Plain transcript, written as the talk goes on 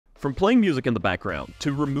From playing music in the background,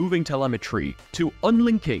 to removing telemetry, to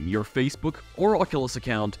unlinking your Facebook or Oculus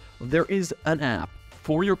account, there is an app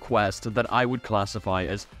for your Quest that I would classify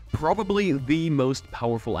as probably the most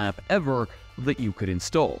powerful app ever that you could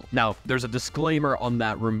install. Now, there's a disclaimer on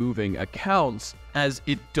that removing accounts, as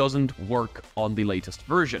it doesn't work on the latest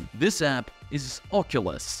version. This app is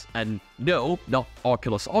Oculess, and no, not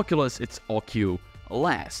Oculus, it's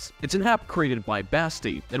Oculess. It's an app created by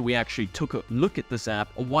Basti, and we actually took a look at this app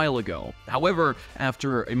a while ago. However,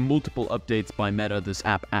 after multiple updates by Meta, this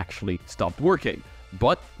app actually stopped working.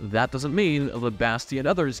 But that doesn't mean that Basti and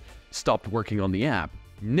others stopped working on the app.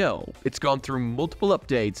 No, it's gone through multiple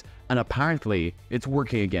updates, and apparently it's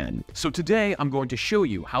working again. So today I'm going to show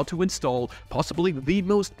you how to install possibly the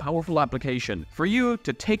most powerful application for you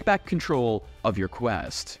to take back control of your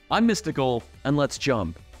Quest. I'm Mysticle, and let's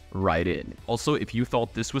jump right in. Also, if you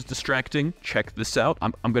thought this was distracting, check this out.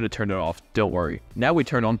 I'm gonna turn it off, don't worry. Now we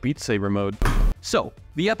turn on Beat Saber mode. So,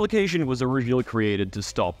 the application was originally created to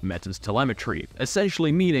stop Meta's telemetry,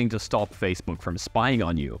 essentially meaning to stop Facebook from spying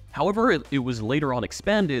on you. However, it was later on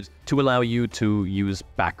expanded to allow you to use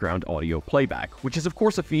background audio playback, which is of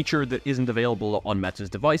course a feature that isn't available on Meta's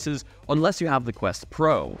devices unless you have the Quest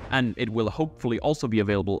Pro, and it will hopefully also be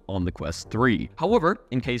available on the Quest 3. However,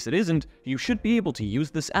 in case it isn't, you should be able to use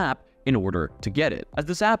this app in order to get it, as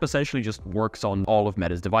this app essentially just works on all of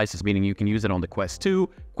Meta's devices, meaning you can use it on the Quest 2,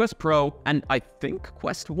 Quest Pro, and I think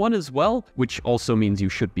Quest 1 as well, which also means you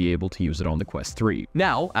should be able to use it on the Quest 3.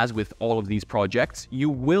 Now, as with all of these projects, you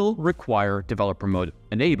will require developer mode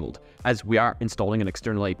enabled, as we are installing an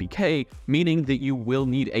external APK, meaning that you will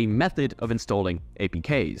need a method of installing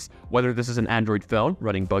APKs. Whether this is an Android phone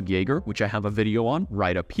running Bug Jaeger, which I have a video on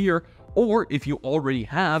right up here, or if you already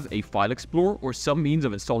have a file explorer or some means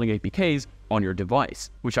of installing APKs on your device,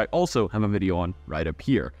 which I also have a video on right up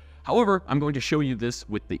here. However, I'm going to show you this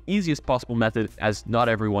with the easiest possible method, as not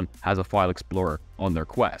everyone has a file explorer on their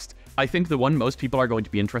Quest. I think the one most people are going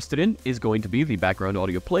to be interested in is going to be the background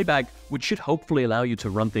audio playback, which should hopefully allow you to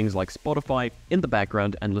run things like Spotify in the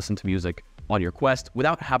background and listen to music on your Quest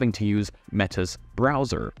without having to use Meta's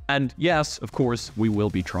browser. And yes, of course, we will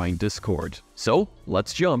be trying Discord. So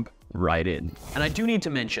let's jump right in. And I do need to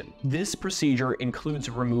mention, this procedure includes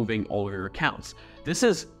removing all of your accounts. This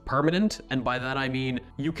is permanent, and by that I mean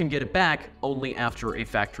you can get it back only after a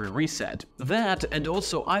factory reset. That, and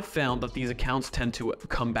also I've found that these accounts tend to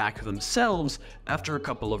come back themselves after a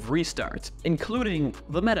couple of restarts, including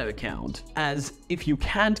the Meta account. As if you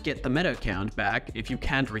can't get the Meta account back, if you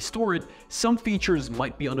can't restore it, some features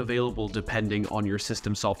might be unavailable depending on your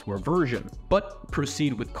system software version. But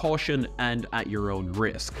proceed with caution and at your own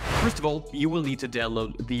risk. First of all, you will need to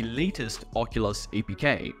download the latest Oculus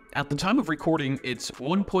APK. At the time of recording, it's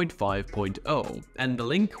 1.5.0, and the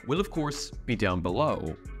link will of course be down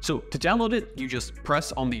below. So to download it, you just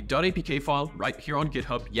press on the .apk file right here on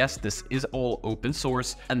GitHub. Yes, this is all open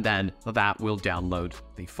source, and then that will download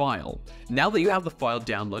the file. Now that you have the file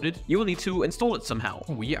downloaded, you will need to install it somehow.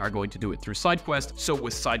 We are going to do it through SideQuest. So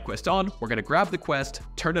with SideQuest on, we're going to grab the Quest,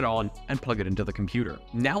 turn it on, and plug it into the computer.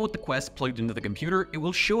 Now with the Quest plugged into the computer, it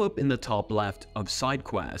will show up in the top left of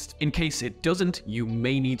SideQuest. In case it doesn't, you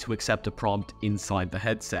may need to accept a prompt inside the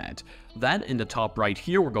headset. Then in the top right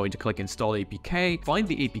here, we're going to click Install APK, find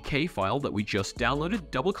the APK file that we just downloaded,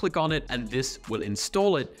 double click on it, and this will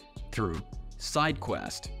install it through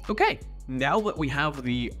SideQuest. Okay. Now that we have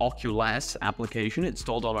the Oculus application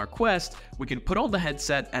installed on our Quest, we can put on the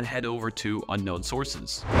headset and head over to Unknown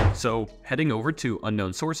Sources. So heading over to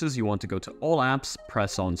Unknown Sources, you want to go to All Apps,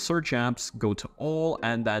 press on Search Apps, go to All,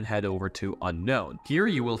 and then head over to Unknown. Here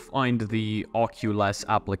you will find the Oculus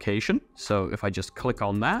application. So if I just click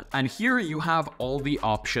on that, and here you have all the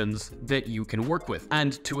options that you can work with.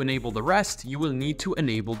 And to enable the rest, you will need to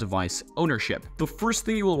enable device ownership. The first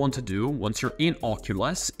thing you will want to do once you're in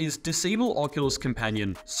Oculus is disable Oculus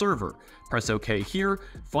Companion Server. Press OK here,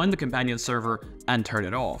 find the companion server, and turn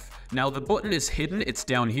it off. Now the button is hidden, it's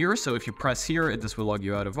down here, so if you press here, this will log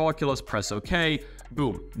you out of Oculus. Press OK,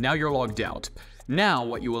 boom, now you're logged out. Now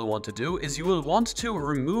what you will want to do is you will want to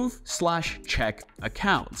remove/check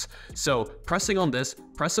accounts. So pressing on this,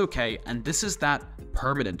 press OK, and this is that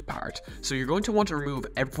permanent part. So you're going to want to remove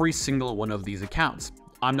every single one of these accounts.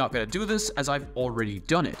 I'm not going to do this as I've already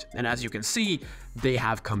done it, and as you can see, they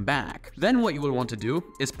have come back. Then what you will want to do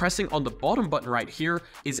is pressing on the bottom button right here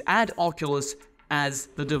is add Oculus as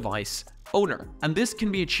the device owner. And this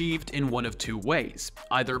can be achieved in one of two ways,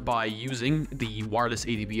 either by using the wireless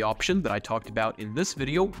ADB option that I talked about in this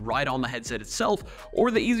video right on the headset itself,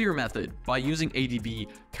 or the easier method by using ADB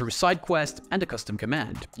through side quest and a custom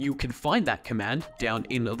command. You can find that command down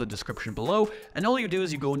in the description below, and all you do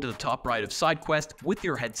is you go into the top right of side quest with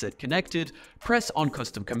your headset connected, press on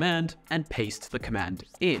custom command, and paste the command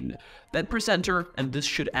in. Then press enter, and this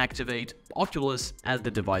should activate Oculus as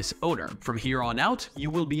the device owner. From here on out, you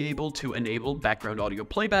will be able to enable background audio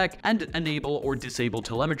playback and enable or disable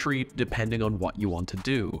telemetry depending on what you want to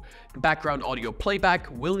do. Background audio playback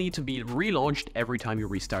will need to be relaunched every time you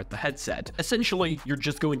restart the headset. Essentially, you're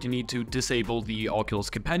just going to need to disable the Oculus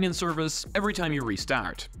companion service every time you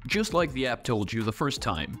restart, just like the app told you the first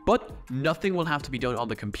time. But nothing will have to be done on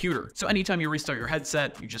the computer. So anytime you restart your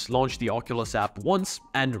headset, you just launch the Oculus app once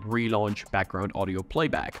and relaunch background audio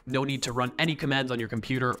playback. No need to run any commands on your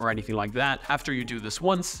computer or anything like that. After you do this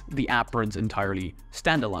once, the app runs entirely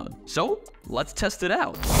standalone. So let's test it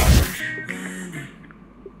out.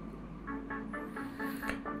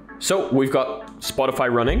 So we've got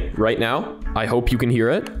Spotify running right now. I hope you can hear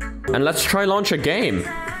it. And let's try launch a game.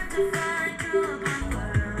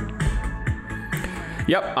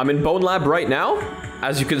 Yep, I'm in Bone Lab right now,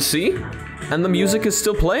 as you can see, and the music is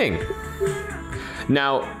still playing.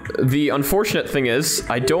 Now, the unfortunate thing is,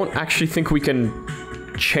 I don't actually think we can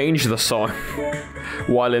change the song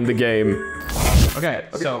while in the game. Okay,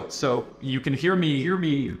 so you can hear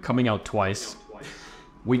me coming out twice.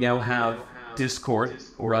 We now have Discord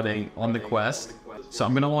running on the Quest. So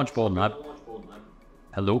I'm gonna launch Bone Lab.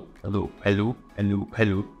 Hello.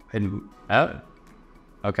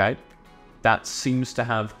 Okay. That seems to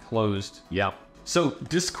have closed. Yeah. So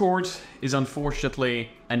Discord is unfortunately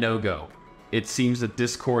a no-go. It seems that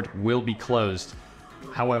Discord will be closed.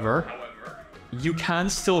 However, you can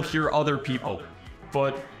still hear other people,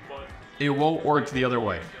 but it won't work the other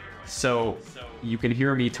way. So you can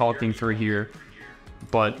hear me talking through here,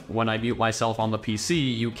 but when I mute myself on the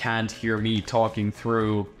PC, you can't hear me talking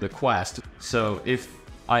through the Quest. So if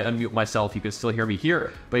I unmute myself, you can still hear me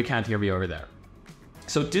here, but you can't hear me over there.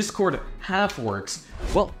 So Discord half works.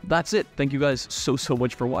 Well, that's it. Thank you guys so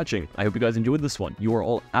much for watching. I hope you guys enjoyed this one. You are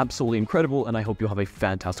all absolutely incredible, and I hope you have a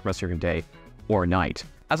fantastic rest of your day or night.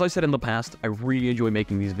 As I said in the past, I really enjoy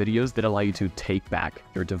making these videos that allow you to take back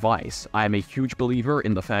your device. I am a huge believer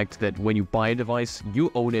in the fact that when you buy a device,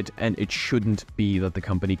 you own it, and it shouldn't be that the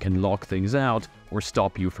company can lock things out or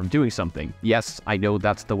stop you from doing something. Yes, I know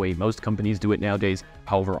that's the way most companies do it nowadays.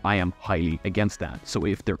 However, I am highly against that. So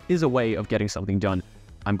if there is a way of getting something done,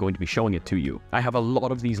 I'm going to be showing it to you. I have a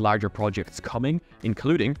lot of these larger projects coming,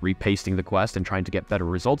 including repasting the Quest and trying to get better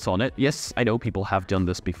results on it. Yes, I know people have done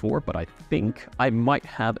this before, but I think I might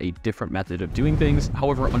have a different method of doing things.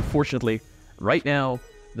 However, unfortunately, right now,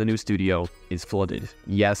 the new studio is flooded.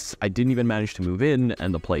 Yes, I didn't even manage to move in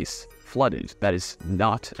and the place flooded. That is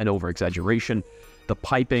not an over-exaggeration. The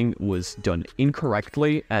piping was done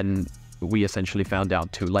incorrectly, and we essentially found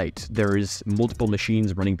out too late. There is multiple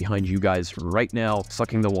machines running behind you guys right now,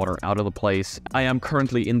 sucking the water out of the place. I am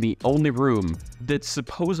currently in the only room that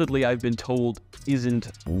supposedly I've been told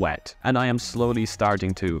isn't wet, and I am slowly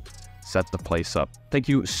starting to set the place up. Thank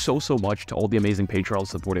you so much to all the amazing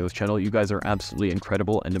patrons supporting this channel. You guys are absolutely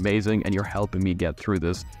incredible and amazing, and you're helping me get through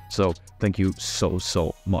this. So thank you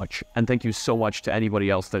so much. And thank you so much to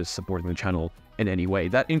anybody else that is supporting the channel in any way.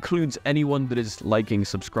 That includes anyone that is liking,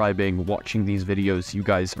 subscribing, watching these videos. You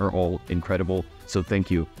guys are all incredible. So thank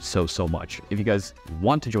you so much. If you guys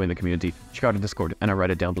want to join the community, check out the Discord and I'll write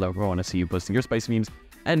it down below. I want to see you posting your spicy memes.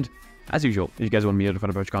 And as usual, if you guys want me to notified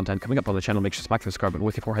about content coming up on the channel, make sure to smack the subscribe button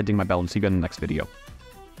with your forehead, ding my bell, and see you guys in the next video.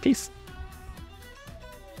 Peace.